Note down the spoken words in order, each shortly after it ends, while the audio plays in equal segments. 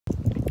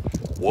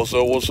What's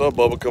up,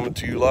 Bubba coming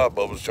to you live,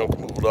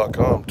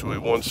 bubbasjunkremoval.com,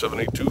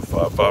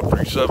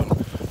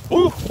 281-782-5537.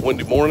 Woo,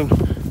 windy morning.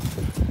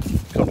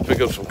 Come to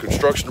pick up some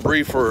construction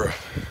debris for a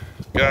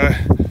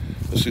guy.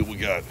 Let's see what we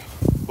got.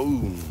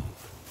 Boom.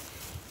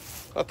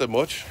 Not that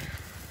much.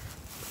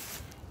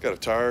 Got a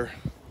tire,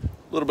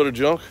 a little bit of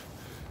junk.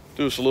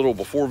 Do us a little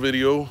before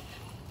video.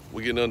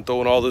 We get done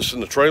throwing all this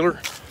in the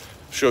trailer.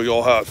 Show you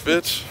all how it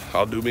fits.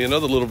 I'll do me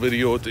another little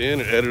video at the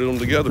end and edit them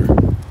together.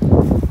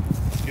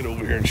 Get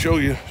over here and show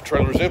you. The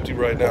trailer's empty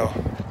right now.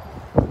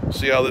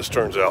 See how this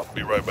turns out.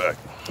 Be right back.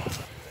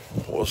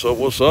 What's up?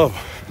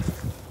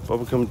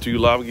 Bubba coming to you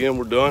live again.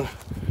 We're done.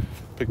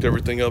 Picked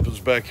everything up that's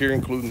back here,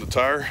 including the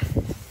tire.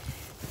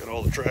 Got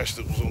all the trash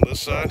that was on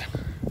this side.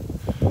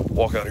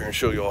 Walk out here and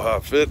show you all how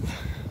it fit.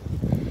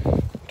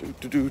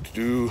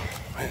 Man,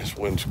 this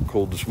wind's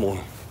cold this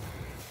morning.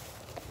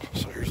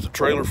 So here's the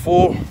trailer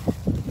full.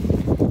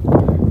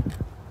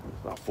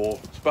 Not full.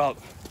 It's about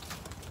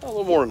a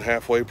little more than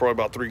halfway, probably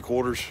about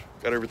 3/4.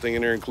 Got everything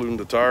in there, including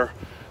the tire.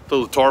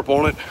 Throw the tarp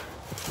on it.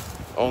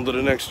 On to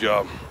the next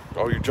job.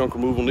 All your junk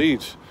removal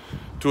needs.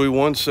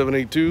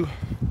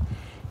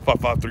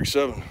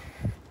 281-782-5537.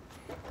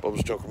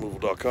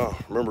 BubbasJunkRemoval.com.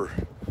 Remember,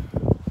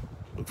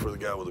 look for the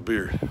guy with a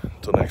beard.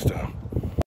 Until next time.